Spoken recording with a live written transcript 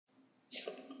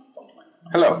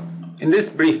Hello, in this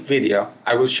brief video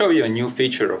I will show you a new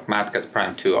feature of Mathcad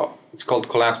Prime 2.0. It's called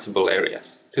collapsible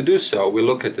areas. To do so, we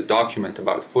look at the document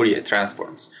about Fourier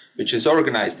transforms, which is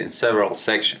organized in several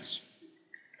sections.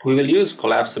 We will use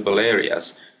collapsible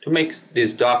areas to make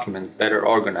this document better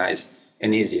organized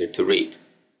and easier to read.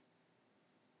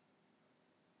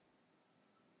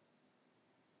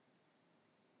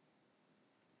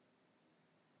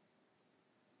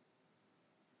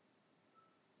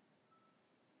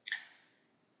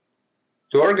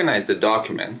 To organize the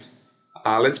document,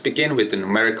 let's begin with the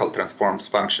numerical transforms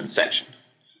function section.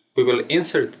 We will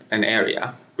insert an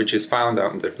area which is found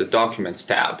under the Documents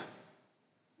tab.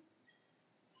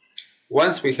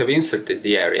 Once we have inserted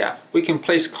the area, we can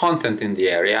place content in the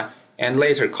area and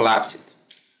later collapse it.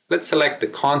 Let's select the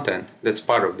content that's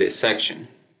part of this section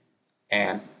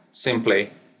and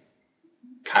simply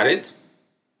cut it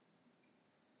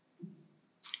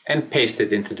and paste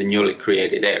it into the newly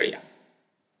created area.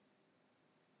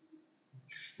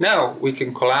 Now we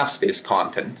can collapse this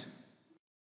content.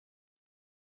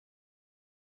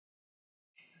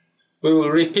 We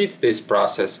will repeat this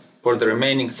process for the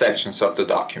remaining sections of the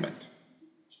document.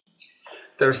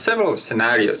 There are several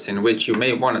scenarios in which you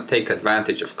may want to take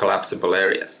advantage of collapsible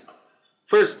areas.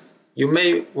 First, you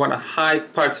may want to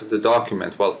hide parts of the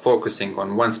document while focusing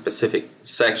on one specific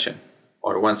section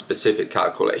or one specific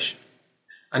calculation.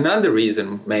 Another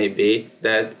reason may be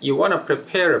that you want to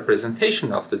prepare a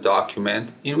presentation of the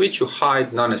document in which you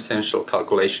hide non-essential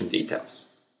calculation details.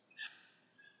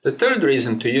 The third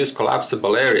reason to use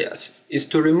collapsible areas is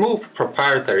to remove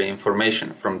proprietary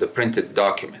information from the printed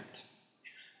document.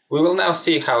 We will now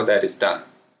see how that is done.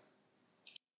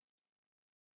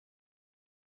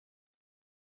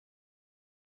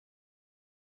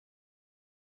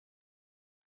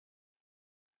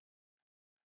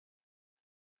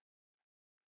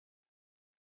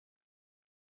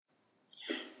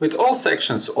 With all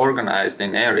sections organized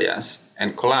in areas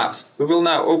and collapsed, we will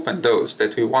now open those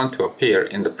that we want to appear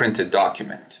in the printed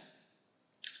document.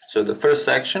 So the first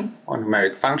section on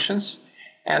numeric functions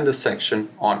and the section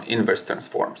on inverse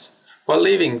transforms, while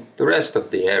leaving the rest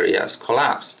of the areas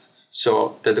collapsed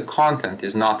so that the content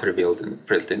is not revealed in the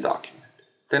printed document.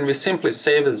 Then we simply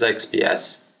save as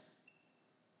XPS,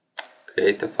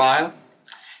 create a file,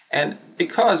 and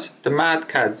because the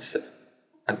Mathcad's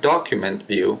document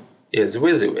view is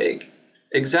WYSIWYG,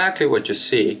 exactly what you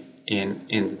see in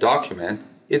the document,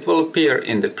 it will appear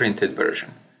in the printed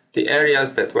version. The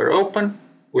areas that were open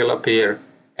will appear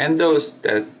and those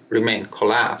that remain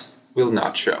collapsed will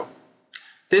not show.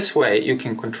 This way you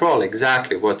can control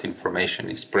exactly what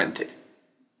information is printed.